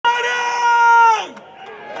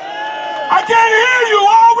can't hear you.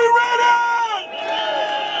 Are we ready?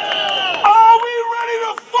 Are we ready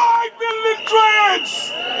to fight building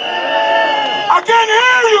trades? I can't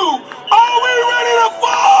hear you. Are we ready to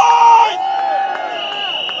fight?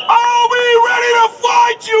 Are we ready to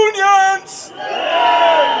fight unions?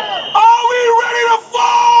 Are we ready to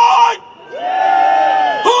fight?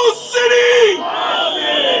 Whose city?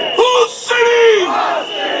 Whose city?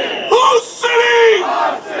 Whose city?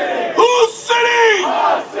 Whose city?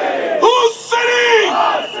 Whose city?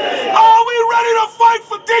 Are we ready to fight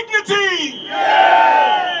for dignity?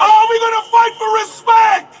 Are we going to fight for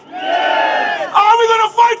respect? Are we going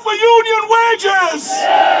to fight for union wages?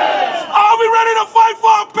 Are we ready to fight for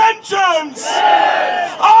our pensions?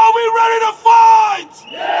 Are we ready to fight?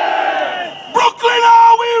 Brooklyn,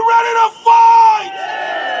 are we ready to fight?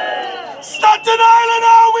 Staten Island,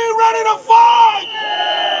 are we ready to fight?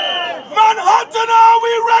 Manhattan, are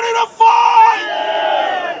we ready to fight?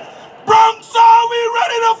 Bronx, are we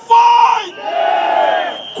ready to fight?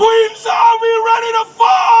 Queens, are we ready to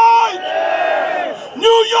fight?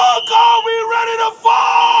 New York, are we ready to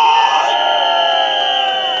fight?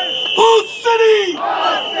 Whose city?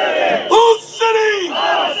 Whose city?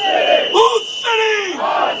 Whose city?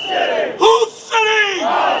 Whose city?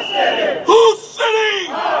 Whose city?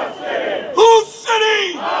 Whose city?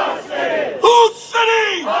 Whose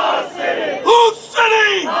city? Whose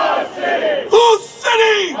city? Whose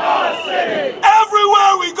city?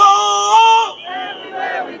 Everywhere we go,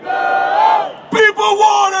 people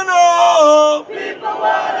want to know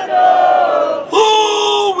who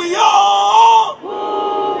we are.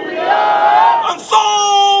 And so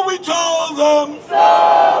we tell them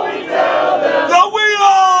that we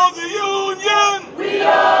are the union.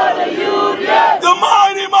 The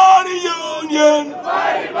mighty, mighty union.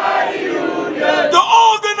 The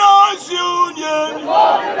organized union.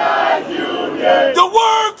 The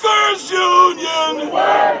workers' union.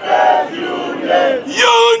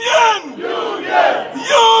 Union.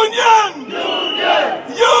 Union.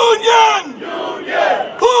 Union.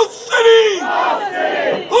 Whose city?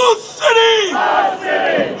 Whose city?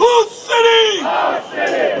 Whose city?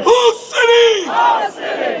 Whose city?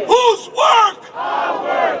 Whose work?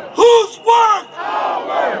 Whose work?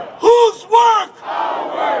 Whose work?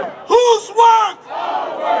 Whose work?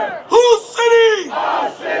 Whose city?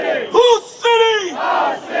 Whose city?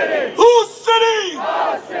 Whose city?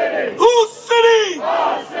 Whose city?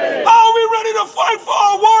 Are we ready to fight for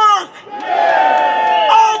our work?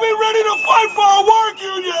 Are we ready to fight for our work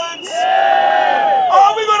unions?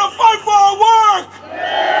 Are we going to fight for our work?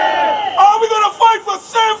 Are we going to fight for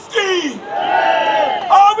safety?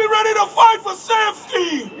 Are we ready to fight for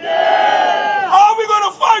safety? Are we going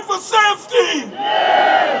to fight for safety?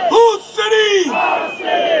 Whose city?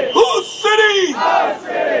 Whose city?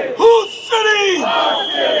 Whose city?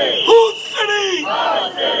 Whose city?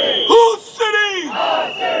 Whose city?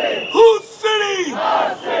 Whose city?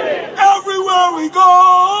 Everywhere we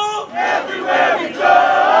go,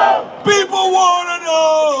 people want to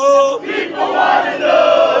know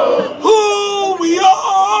who we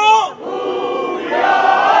are.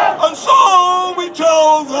 And so we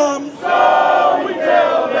tell them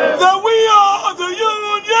that we are the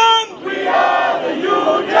union.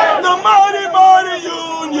 The mighty, mighty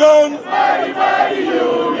union.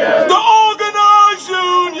 The organized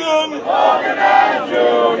union.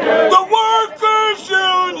 The workers'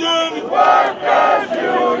 union.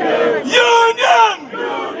 Union.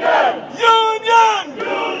 Union.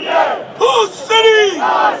 Whose city?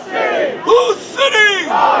 Whose city?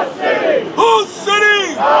 Whose city?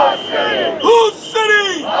 Whose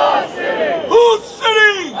city? Whose city?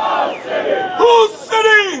 Whose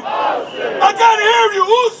city? I can't hear you.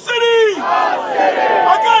 Whose city?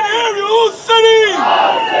 I can't hear you. Whose city?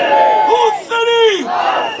 Whose city?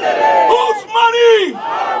 Whose money?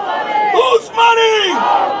 Whose money?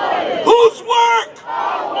 Whose work?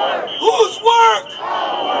 Whose work?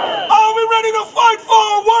 Are we ready to fight for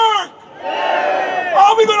our work?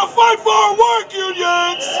 Are we going to fight for our work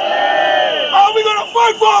unions? Are we going to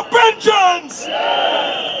fight for our pensions?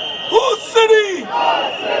 Whose city?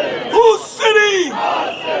 Whose city?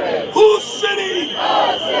 Whose city?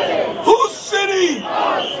 Whose city?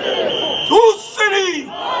 Whose city?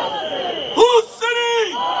 Whose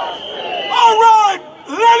city? All right,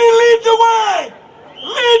 Letty, lead the way.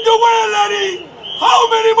 Lead the way, Letty. How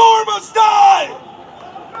many more must die?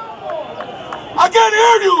 I can't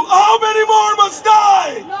hear you. How many more must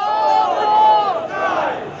die?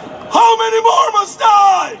 How many more must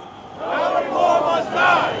die? How many more must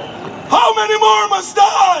die? How many more must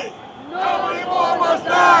die? How many more must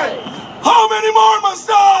die? How many more must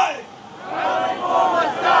die? How many more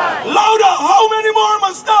must die? Louder, how many more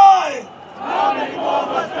must die? How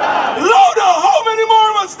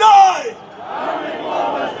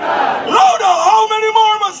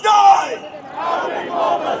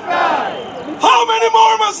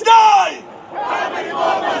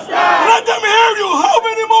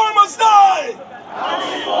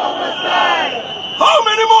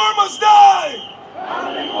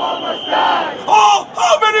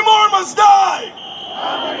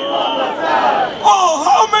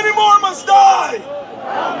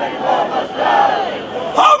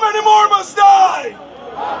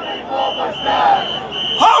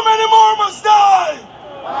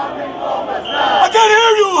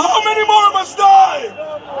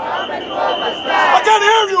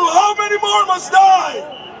more must die?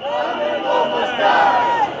 How many more must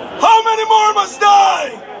die? How many more must die?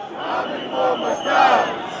 How many more must die?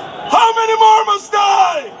 How many more must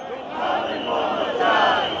die? How many more must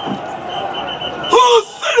die? Whose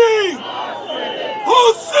city?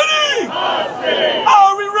 Whose city? Our city!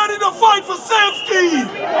 Are we ready to fight for safety?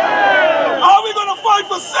 Are we going to fight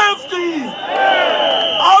for safety?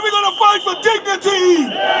 Are we going to fight for dignity?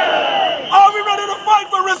 Are we ready to fight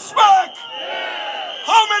for respect?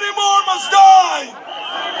 How many more must die?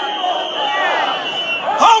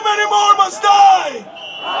 How many more must die?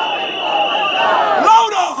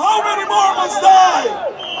 Louder! How many more must die?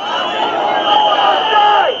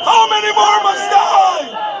 How many more must die?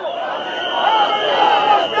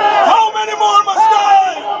 How many more must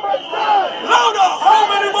die? Louder! How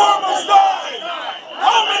many more must die?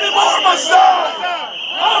 How many more must die?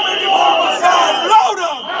 How many more must die?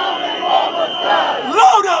 Louder!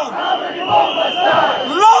 Louder!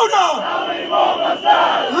 Louder!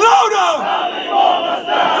 Louder!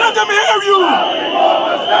 Let them hear you!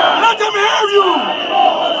 Let them hear you!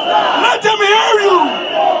 Let them hear you!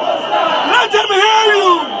 Let them hear you!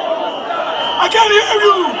 I can't hear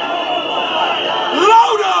you!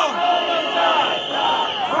 Louder!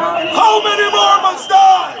 How many more must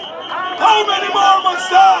die? How many more must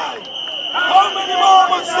die? How many more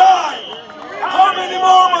must die? How many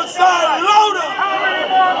more must die? Louder!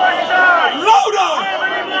 Louder!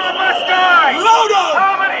 Louder!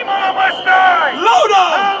 Louder!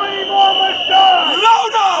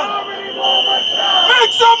 Louder!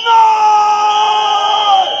 Make some noise!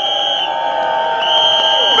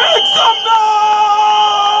 Make some noise!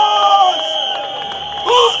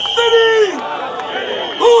 Whose city?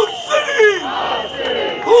 Whose city?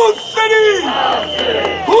 Whose city?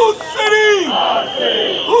 Whose city?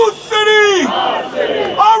 Whose city?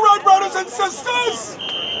 All right, brothers and sisters.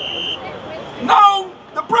 Now,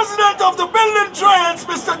 the president of the building trades,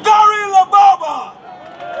 Mr. Gary Lababa.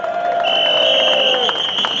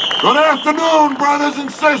 Good afternoon, brothers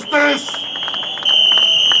and sisters.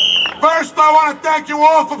 First, I want to thank you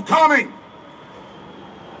all for coming.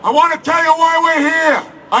 I want to tell you why we're here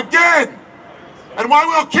again, and why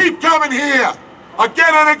we'll keep coming here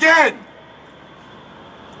again and again.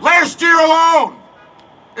 Last year alone,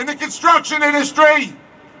 in the construction industry,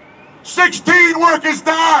 16 workers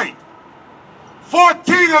died.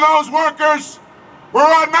 14 of those workers were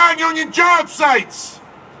on non-union job sites.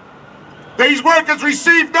 These workers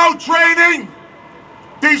received no training.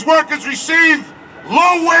 These workers received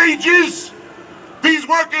low wages. These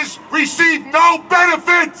workers received no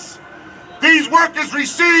benefits. These workers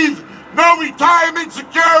receive no retirement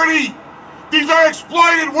security. These are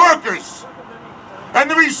exploited workers. And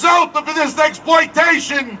the result of this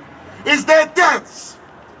exploitation is their deaths.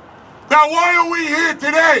 Now, why are we here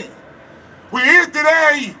today? We're here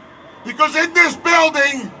today because in this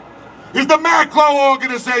building is the Maclo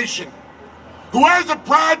organization, who has a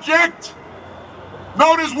project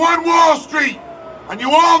known as One Wall Street. And you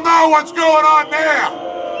all know what's going on there.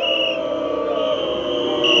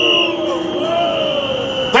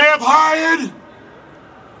 They have hired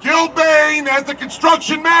Gilbane as the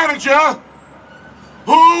construction manager,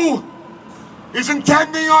 who is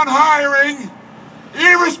intending on hiring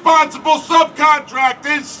irresponsible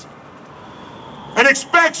subcontractors and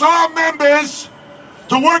expects our members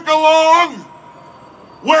to work along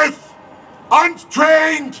with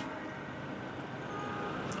untrained,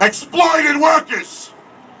 exploited workers.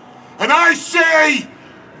 And I say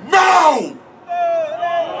no!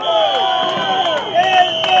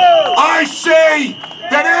 I say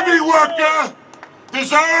that every worker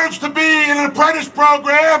deserves to be in an apprentice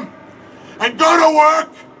program and go to work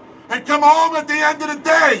and come home at the end of the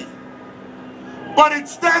day. But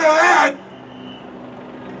instead of that,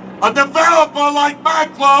 a developer like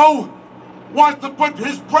Maclo wants to put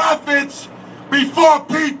his profits before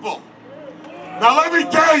people. Now let me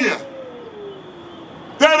tell you,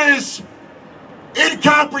 that is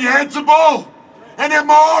incomprehensible and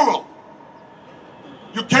immoral.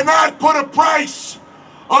 You cannot put a price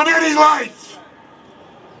on any life.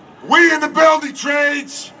 We in the building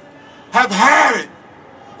trades have had it.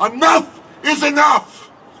 Enough is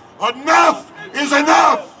enough. Enough is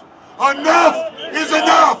enough. Enough is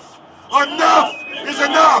enough. Enough is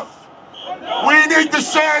enough. We need to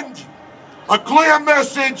send a clear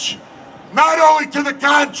message, not only to the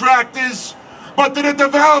contractors, but to the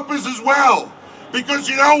developers as well. Because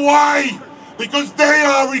you know why? Because they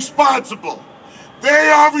are responsible. They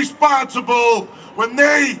are responsible when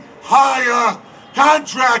they hire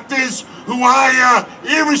contractors who hire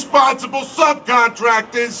irresponsible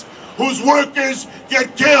subcontractors whose workers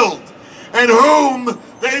get killed, and whom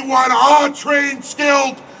they want our trained,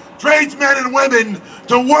 skilled tradesmen and women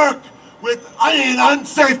to work in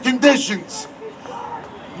unsafe conditions.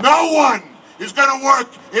 No one is going to work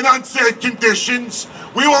in unsafe conditions.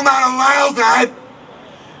 We will not allow that.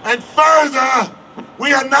 And further,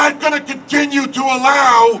 we are not going to continue to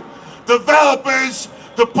allow developers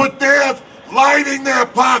to put their lining their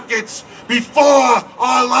pockets before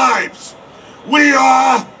our lives. We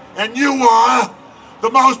are, and you are, the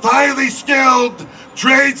most highly skilled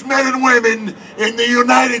tradesmen and women in the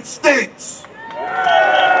United States.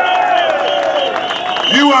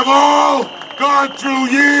 You have all gone through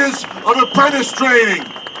years of apprentice training.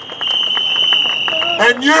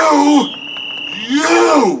 And you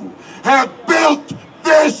have built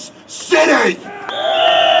this city.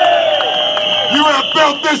 You have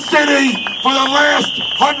built this city for the last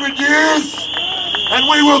 100 years, and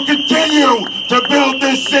we will continue to build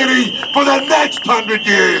this city for the next 100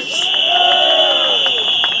 years.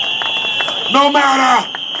 No matter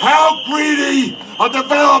how greedy a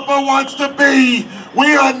developer wants to be,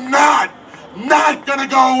 we are not going to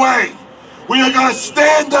go away. We are going to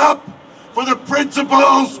stand up for the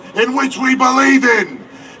principles in which we believe in,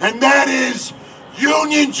 and that is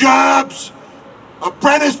union jobs,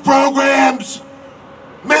 apprentice programs,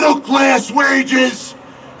 middle-class wages,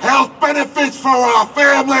 health benefits for our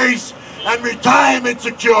families, and retirement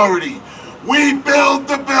security. We build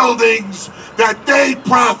the buildings that they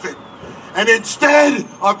profit. And instead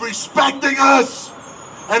of respecting us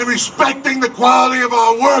and respecting the quality of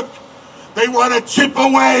our work, they want to chip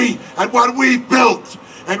away at what we've built.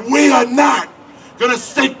 And we are not going to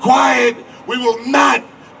sit quiet. We will not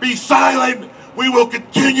be silent. We will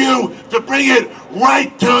continue to bring it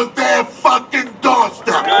right to their fucking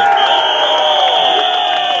doorstep.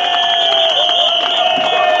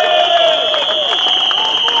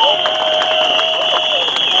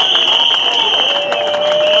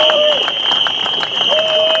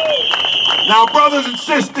 Now, brothers and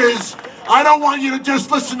sisters, I don't want you to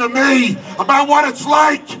just listen to me about what it's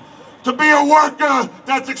like to be a worker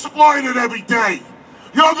that's exploited every day.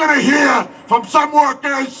 You're going to hear from some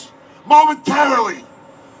workers momentarily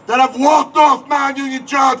that have walked off non-union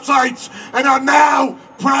job sites and are now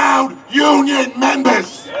proud union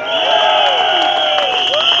members.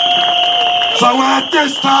 So at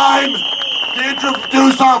this time, to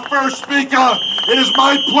introduce our first speaker, it is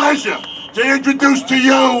my pleasure to introduce to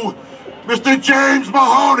you Mr. James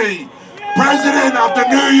Mahoney, President of the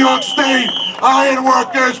New York State Iron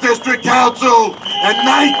Workers District Council and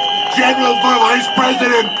 9th General Vice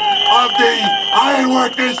President of the Iron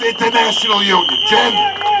Workers International Union. Jim?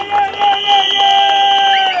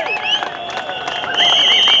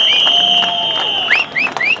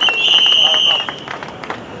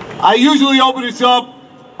 I usually open this up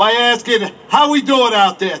by asking, how we doing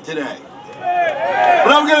out there today?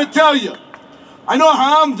 But I'm going to tell you, I know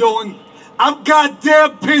how I'm doing. I'm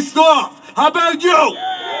goddamn pissed off. How about you?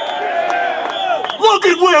 Look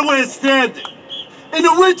at where we're standing. In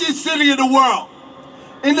the richest city in the world.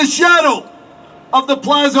 In the shadow of the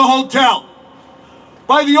Plaza Hotel.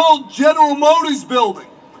 By the old General Motors building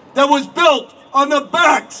that was built on the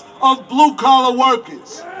backs of blue-collar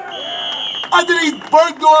workers. Underneath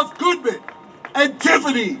Bergdorf Goodman and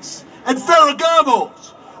Tiffany's and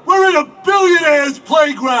Ferragamo's. We're in a billionaire's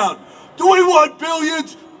playground. Do we want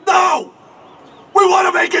billions? No! We want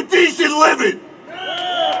to make a decent living.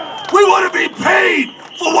 We want to be paid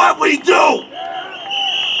for what we do.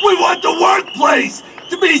 We want the workplace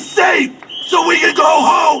to be safe so we can go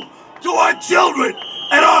home to our children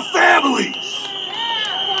and our families.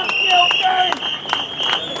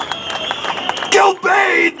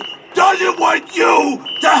 Gilbane doesn't want you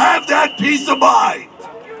to have that peace of mind.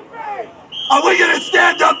 Are we going to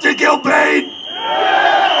stand up to Gilbane?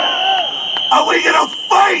 Are we going to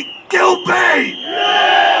fight Gilbane?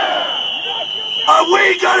 Are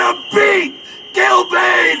we going to beat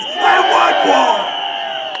Gilbane and one more?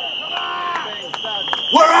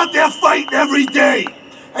 We're out there fighting every day.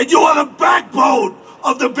 And you are the backbone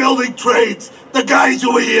of the building trades, the guys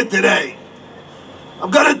who are here today. I'm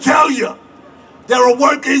going to tell you, there are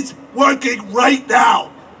workers working right now.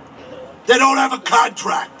 They don't have a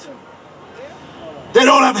contract. They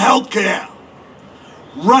don't have health care.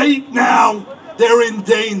 Right now, they're in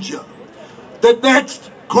danger. The next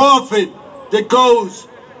coffin that goes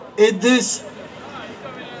in this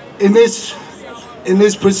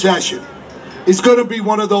procession is going to be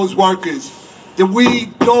one of those workers that we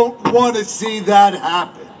don't want to see that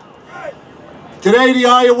happen. Today, the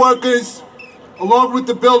iron workers, along with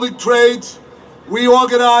the building trades, we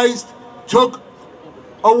organized, took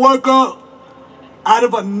a worker out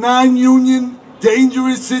of a non-union,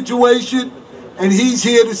 dangerous situation, and he's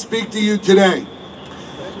here to speak to you today.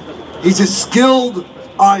 He's a skilled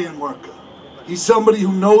iron worker. He's somebody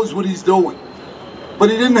who knows what he's doing. But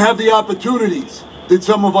he didn't have the opportunities that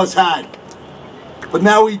some of us had. But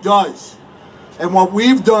now he does. And what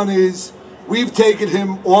we've done is we've taken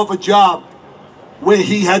him off a job where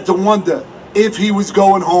he had to wonder if he was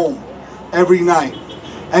going home every night.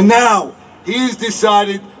 And now he has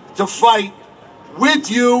decided to fight with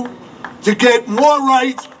you to get more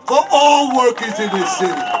rights for all workers in this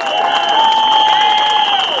city.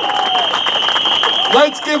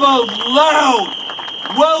 Let's give a loud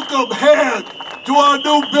welcome hand to our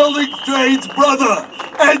new building trades brother,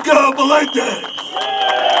 Edgar Melendez.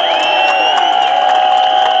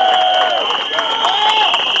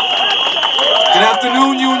 Good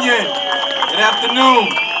afternoon, Union. Good afternoon.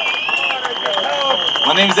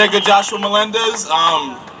 My name is Edgar Joshua Melendez.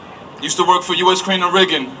 Used to work for U.S. Crane and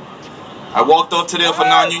Rigging. I walked off today off a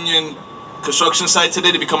non-union construction site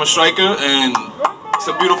today to become a striker, and it's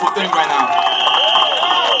a beautiful thing right now.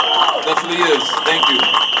 Definitely is. Thank you.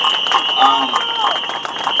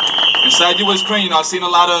 Inside U.S. Crane, I've seen a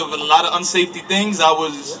lot of unsafety things. I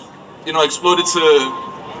was, exploited to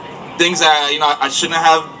things that I shouldn't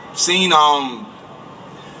have seen.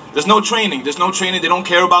 There's no training. There's no training. They don't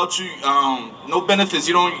care about you. No benefits.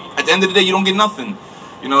 At the end of the day, you don't get nothing.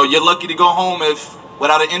 You're lucky to go home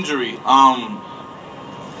without an injury. I'm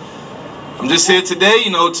just here today, to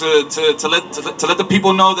let the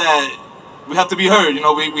people know that we have to be heard.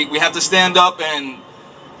 We have to stand up and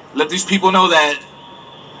let these people know that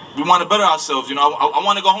we want to better ourselves. I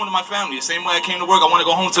want to go home to my family. The same way I came to work, I want to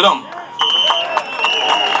go home to them.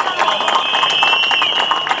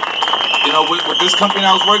 With this company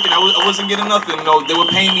I was working, I wasn't getting nothing. They were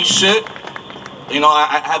paying me shit.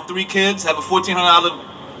 I have 3 kids, have a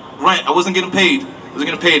 $1,400 rent. I wasn't getting paid.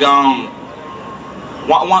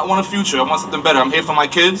 Want a future. I want something better. I'm here for my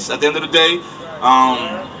kids. At the end of the day,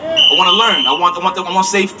 I want to learn. I want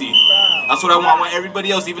safety. That's what I want. I want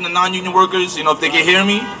everybody else, even the non-union workers. If they can hear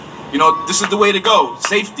me, this is the way to go.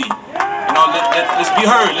 Safety. Let's be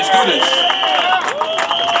heard. Let's do this.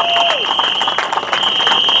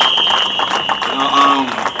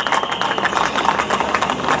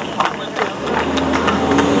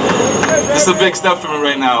 It's a big step for me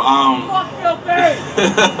right now. Fuck Gilbane!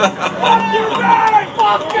 Fuck Gilbane!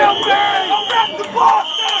 Fuck Gilbane! Arrest the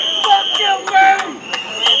Boston! Fuck Gilbane!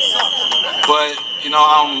 But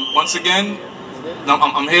once again,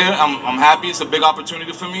 I'm here. I'm happy. It's a big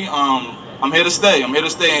opportunity for me. I'm here to stay. I'm here to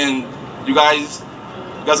stay, and you guys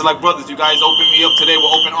are like brothers. You guys opened me up today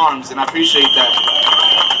with open arms, and I appreciate that.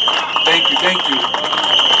 Thank you. Thank you.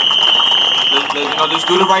 Let's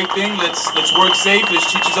do the right thing. Let's work safe.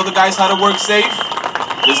 Let's teach these other guys how to work safe.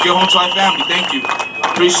 Let's get home to our family. Thank you.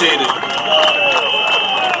 Appreciate it.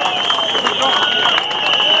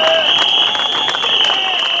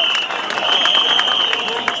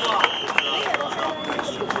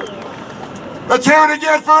 Let's hear it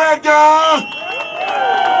again for Edgar.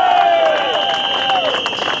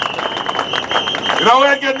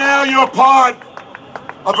 Edgar, now you're part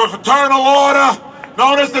of a fraternal order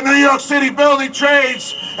known as the New York City Building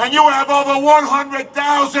Trades, and you have over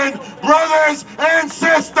 100,000 brothers and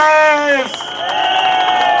sisters.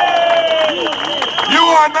 You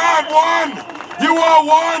are not one. You are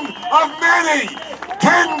one of many,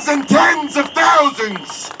 tens and tens of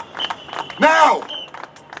thousands. Now,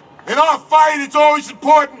 in our fight, it's always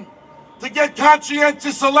important to get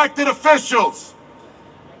conscientious elected officials.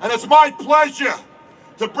 And it's my pleasure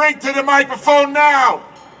to bring to the microphone now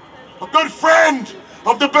a good friend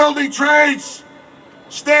of the building trades,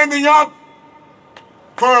 standing up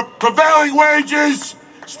for prevailing wages,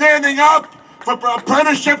 standing up for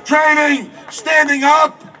apprenticeship training, standing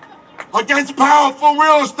up against powerful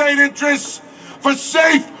real estate interests, for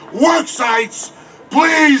safe work sites.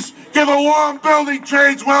 Please give a warm building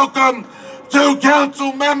trades welcome to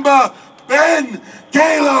Council Member Ben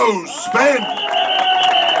Kallos. Ben.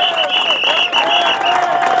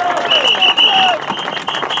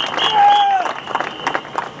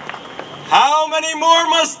 How many more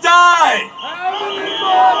must die? How many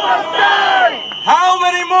more must die? How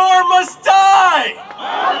many more must die?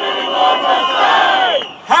 How many more must die?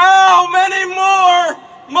 How many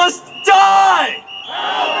more must die?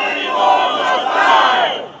 How many more must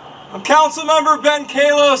die? I'm Councilmember Ben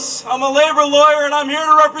Kallos. I'm a labor lawyer and I'm here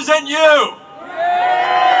to represent you.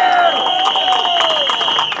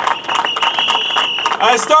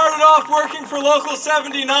 I started off working for Local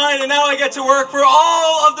 79 and now I get to work for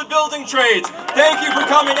all of the building trades. Thank you for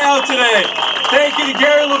coming out today. Thank you to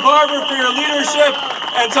Gary LaBarber for your leadership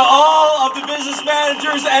and to all of the business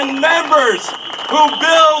managers and members who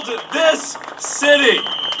build this city.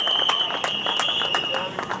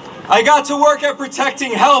 I got to work at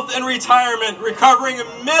protecting health and retirement, recovering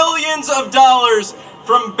millions of dollars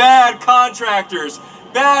from bad contractors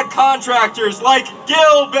like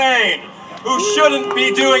Gilbane, who shouldn't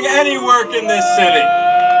be doing any work in this city.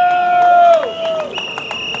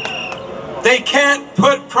 They can't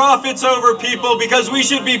put profits over people because we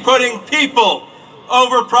should be putting people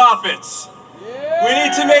over profits. We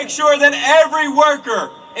need to make sure that every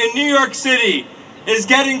worker in New York City is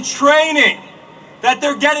getting training, that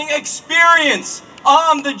they're getting experience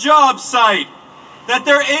on the job site, that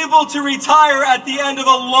they're able to retire at the end of a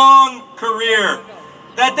long career,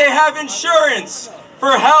 that they have insurance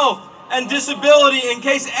for health and disability in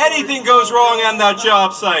case anything goes wrong on that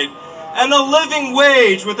job site, and a living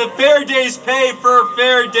wage with a fair day's pay for a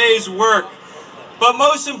fair day's work. But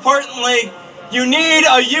most importantly, you need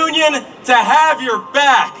a union to have your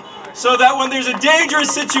back so that when there's a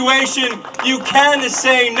dangerous situation, you can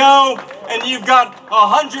say no, and you've got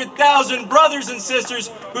 100,000 brothers and sisters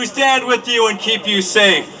who stand with you and keep you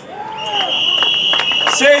safe.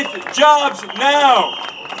 Safe jobs now!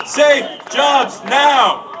 Safe jobs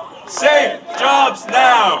now! Safe jobs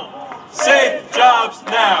now! Safe jobs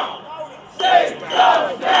now! Safe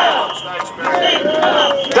jobs now!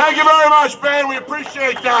 Thank you very much, Ben. We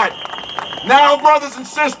appreciate that. Now, brothers and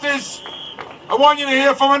sisters, I want you to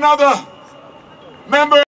hear from another member